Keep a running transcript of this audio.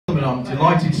gentlemen, I'm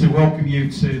delighted to welcome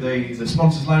you to the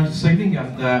Sponsors Lounge this evening,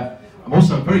 and I'm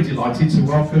also very delighted to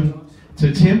welcome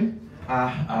to Tim,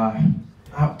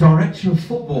 our Director of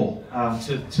Football,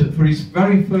 for his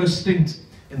very first stint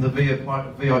in the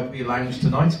VIP Lounge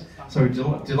tonight. So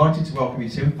we're delighted to welcome you,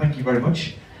 Tim. Thank you very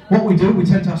much. What we do, we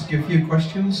tend to ask you a few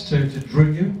questions to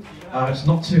drill you. It's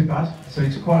not too bad, so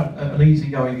it's quite an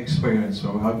easygoing experience,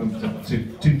 so we're hoping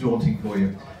too daunting for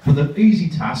you. But the easy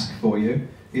task for you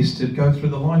is to go through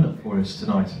the lineup for us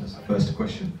tonight. That's the first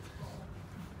question.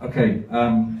 Okay,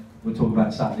 we'll talk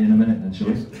about Saturday in a minute then, shall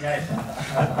we?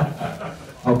 Yeah.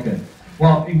 Okay.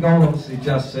 Well, in goal, obviously,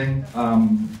 Jazz Singh.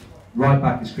 Right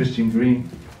back is Christian Green,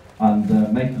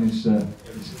 and making his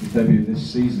debut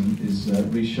this season is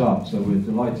Rhys Sharp. So we're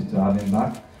delighted to have him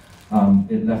back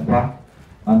at left back.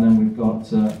 And then we've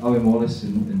got Owen Wallace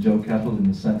and Joe Kettle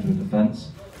in the centre of defence.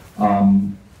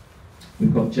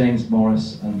 We've got James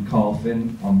Morris and Carl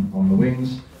Finn on the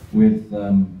wings, with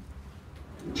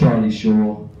Charlie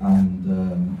Shaw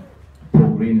and Paul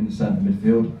Green in the centre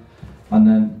midfield. And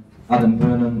then Adam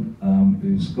Vernon,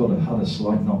 who's had a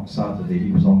slight knock Saturday.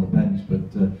 He was on the bench, but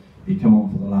he came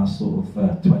on for the last sort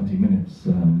of 20 minutes,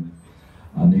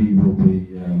 and he will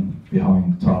be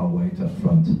behind Tarwaite up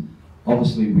front.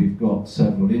 Obviously, we've got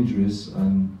several injuries,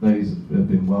 and those have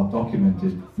been well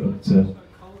documented, but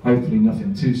hopefully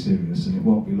nothing too serious, and it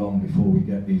won't be long before we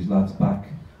get these lads back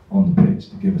on the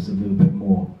pitch to give us a little bit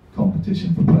more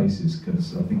competition for places,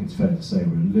 because I think it's fair to say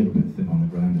we're a little bit thin on the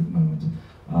ground at the moment.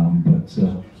 But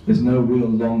there's no real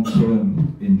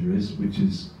long-term injuries, which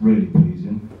is really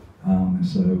pleasing.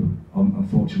 So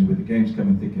unfortunately, with the games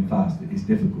coming thick and fast, it is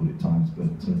difficult at times,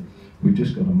 but we've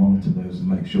just got to monitor those and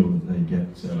make sure that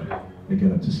they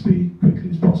get up to speed quickly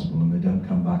as possible and they don't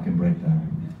come back and break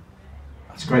down.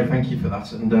 That's great, thank you for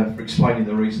that, and for explaining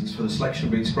the reasons for the selection.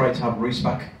 But it's great to have Rhys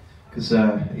back, because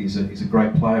he's a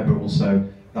great player, but also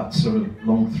that sort of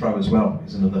long throw as well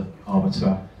is another armour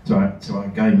to our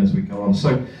game as we go on.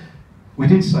 So we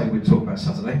did say we'd talk about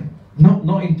Saturday,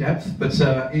 not in depth, but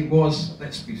it was,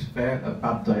 let's be fair, a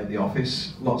bad day at the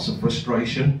office, lots of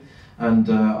frustration, and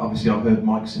obviously I heard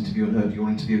Mike's interview and heard your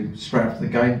interview straight after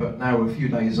the game, but now we're a few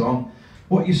days on.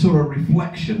 What are your sort of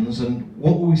reflections, and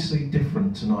what will we see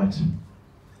different tonight?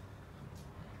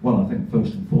 Well, I think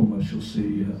first and foremost you'll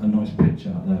see a nice pitch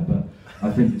out there, but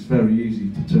I think it's very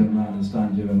easy to turn around and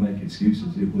stand here and make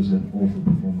excuses. It was an awful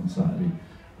performance Saturday.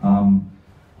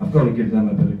 I've got to give them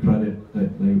a bit of credit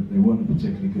that they weren't a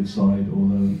particularly good side,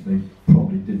 although they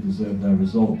probably did deserve their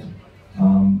result.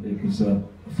 It was a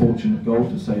fortunate goal,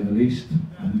 to say the least,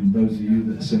 and those of you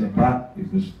that have seen it back,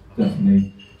 it was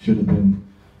definitely should have been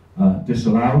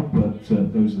disallowed, but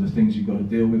those are the things you've got to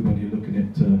deal with when you're looking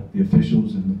at the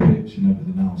officials and the pitch and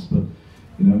everything else. But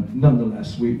you know,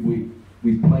 nonetheless,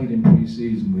 we've played in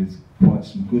pre-season with quite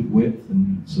some good width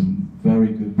and some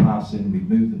very good passing. We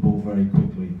moved the ball very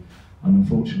quickly, and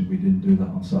unfortunately we didn't do that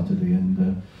on Saturday.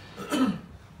 And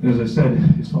as I said,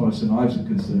 as far as St Ives are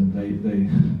concerned,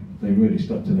 they really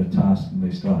stuck to their task, and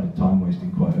they started time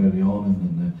wasting quite early on,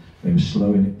 and then they were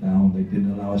slowing it down. They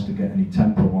didn't allow us to get any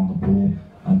tempo on the ball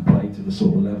and play to the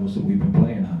sort of levels that we've been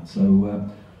playing at. So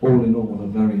all in all, a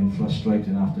very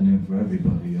frustrating afternoon for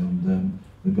everybody, and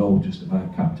the goal just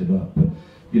about capped it up. But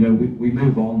you know, we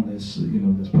move on. There's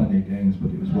plenty of games,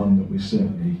 but it was one that we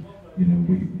certainly,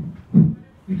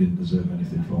 we didn't deserve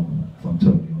anything from. If I'm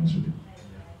totally honest with you.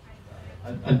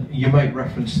 And you made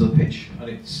reference to the pitch, and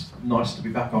it's nice to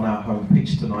be back on our home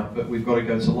pitch tonight, but we've got to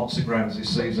go to lots of grounds this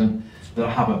season that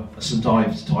have a St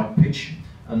Ives type pitch,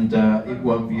 and it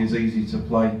won't be as easy to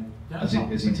play as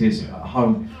it is at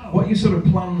home. What are your sort of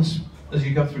plans as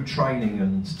you go through training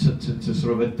and to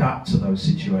sort of adapt to those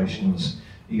situations?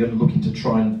 Are you looking to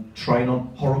try and train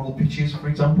on horrible pitches, for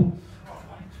example?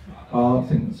 I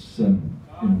think it's,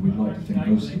 we'd like to think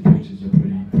most of the pitches are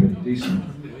pretty decent.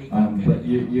 But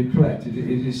you're correct.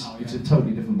 It's a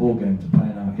totally different ball game to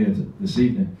playing out here this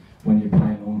evening when you're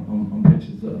playing on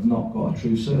pitches that have not got a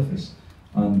true surface.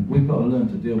 And we've got to learn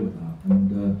to deal with that.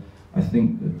 And I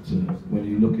think that when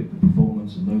you look at the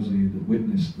performance, and those of you that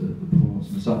witnessed the performance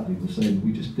on Saturday will say that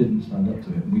we just didn't stand up to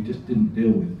it, and we just didn't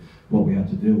deal with what we had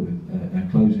to deal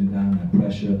with. Closing down,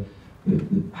 pressure,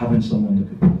 having someone that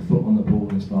could put the foot on the ball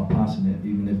and start passing it,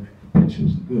 even if the pitch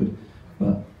wasn't good.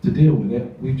 But to deal with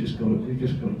it, we've just got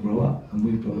to grow up, and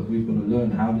we've got to learn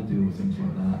how to deal with things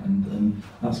like that, and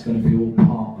that's going to be all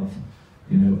part of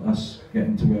us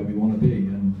getting to where we want to be.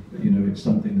 And it's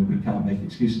something that we can't make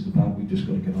excuses about. We've just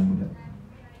got to get on with it.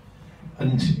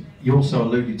 And you also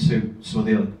alluded to some of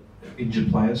the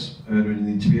injured players earlier in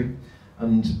the interview,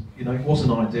 and it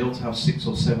wasn't ideal to have 6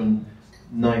 or 7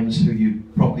 names who you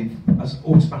probably, as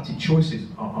automatic choices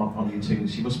on your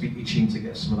teams, you must be itching to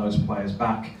get some of those players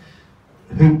back.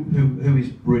 Who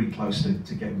is really close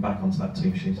to getting back onto that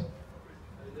team sheet?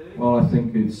 Well, I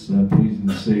think it's pleasing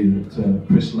to see that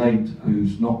Chris Late,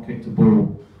 who's not kicked a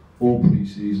ball all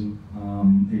pre-season,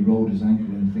 he rolled his ankle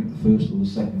in, I think, the first or the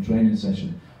second training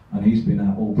session, and he's been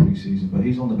out all pre-season, but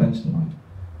he's on the bench tonight.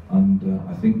 And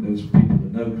I think those people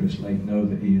that know Chris Late know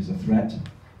that he is a threat.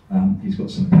 He's got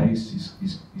some pace,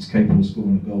 he's capable of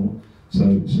scoring a goal, so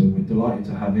we're delighted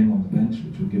to have him on the bench,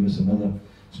 which will give us another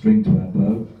string to our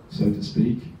bow, so to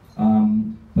speak.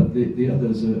 But the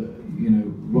others are,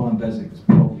 Ryan Bezic is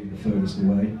probably the furthest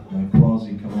away.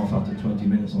 Kwasi come off after 20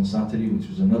 minutes on Saturday, which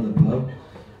was another blow.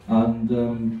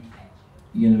 And,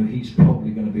 he's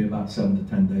probably going to be about 7 to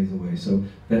 10 days away. So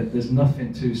there's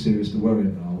nothing too serious to worry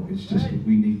about. It's just that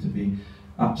we need to be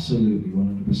absolutely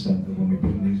 100% that when we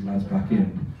bring these lads back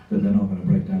in, that they're not going to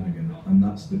break down again. And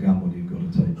that's the gamble you've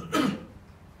got to take.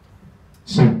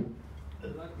 So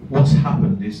what's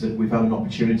happened is that we've had an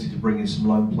opportunity to bring in some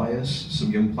loan players,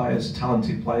 some young players,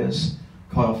 talented players,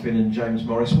 Kyle Finn and James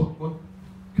Morris. What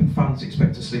can fans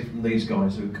expect to see from these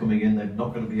guys who are coming in? They're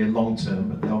not going to be here long term,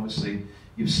 but they obviously,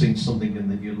 you've seen something in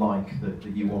that you like, that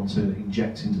you want to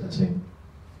inject into the team.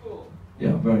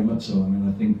 Yeah, very much so. I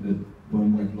mean, I think that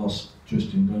when we've lost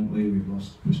Tristan Dunkley, we've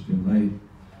lost Christian Lay,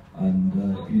 and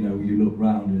you look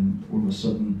round and all of a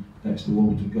sudden Dexter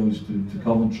Walter goes to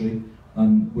Coventry,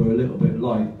 and we're a little bit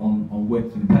light on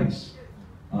width and pace.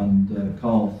 And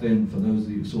Carl Finn, for those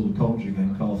of you who saw the Coventry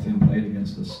game, Carl Finn played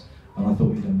against us, and I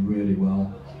thought he'd done really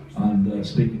well. And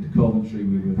speaking to Coventry,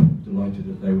 we were delighted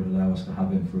that they would allow us to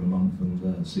have him for a month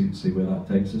and see where that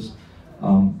takes us.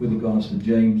 With regards to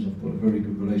James, I've got a very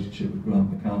good relationship with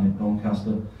Grant McCann at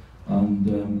Doncaster,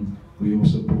 and we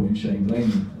also brought in Shane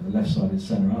Blaney, a left-sided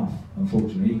centre-half.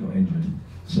 Unfortunately, he got injured.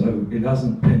 So it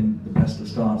hasn't been the best of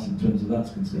starts in terms of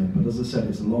that's concerned, but as I said,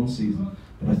 it's a long season,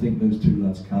 but I think those two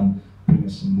lads can bring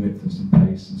us some width and some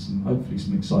pace and hopefully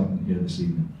some excitement here this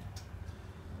evening.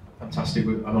 Fantastic,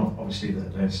 and obviously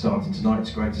they're starting tonight,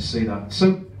 it's great to see that.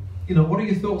 So, what are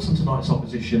your thoughts on tonight's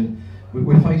opposition?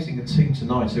 We're facing a team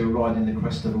tonight who are riding the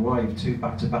crest of the wave, 2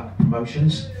 back-to-back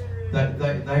promotions.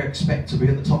 They expect to be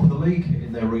at the top of the league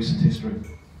in their recent history.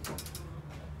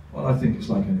 Well, I think it's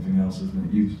like anything else, isn't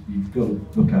it? You've got to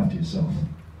look after yourself,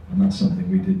 and that's something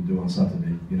we didn't do on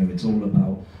Saturday. It's all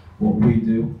about what we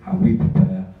do, how we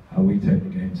prepare, how we take the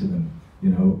game to them.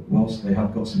 Whilst they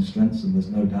have got some strengths, and there's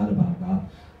no doubt about that,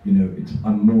 it's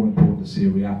more important to see a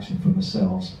reaction from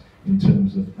ourselves in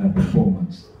terms of our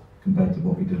performance compared to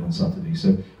what we did on Saturday.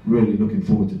 So really looking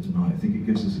forward to tonight. I think it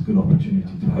gives us a good opportunity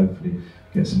to hopefully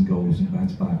get some goals and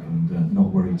bounce back and not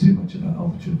worry too much about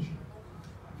Alverchurch.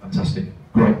 Fantastic,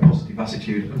 great positive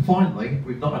attitude. And finally,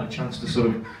 we've not had a chance to sort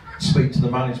of speak to the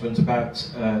management about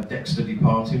Dexter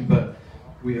departing, but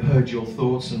we heard your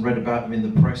thoughts and read about them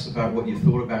in the press about what you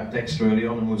thought about Dexter early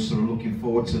on, and was sort of looking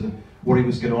forward to what he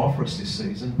was going to offer us this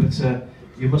season. But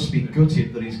you must be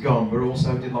gutted that he's gone. We're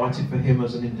also delighted for him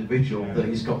as an individual that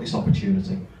he's got this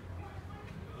opportunity.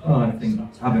 Well, I think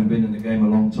having been in the game a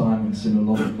long time and seen a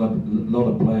lot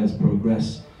of players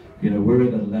progress, we're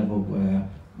at a level where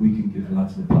we can give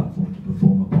lads the platform to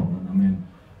perform upon. And I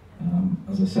mean,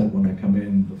 as I said, when I come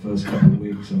in the first couple of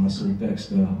weeks and I saw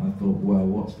Dexter, I thought, well,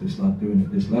 what's this lad doing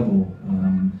at this level?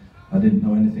 I didn't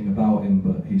know anything about him,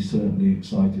 but he certainly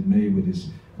excited me with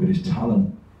his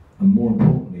talent, and more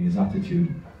importantly, his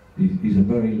attitude. He's a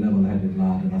very level-headed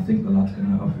lad, and I think the lad's going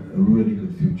to have a really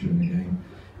good future in the game.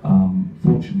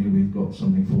 Fortunately, we've got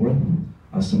something for him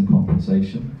as some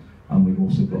compensation, and we've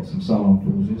also got some salon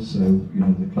clauses, so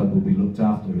the club will be looked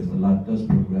after if the lad does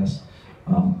progress,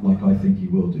 like I think he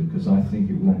will do, because I think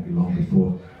it won't be long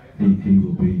before he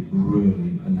will be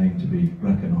really a name to be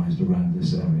recognised around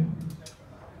this area.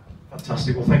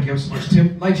 Fantastic, well thank you so much,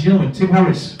 Tim. Ladies and gentlemen, Tim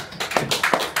Harris.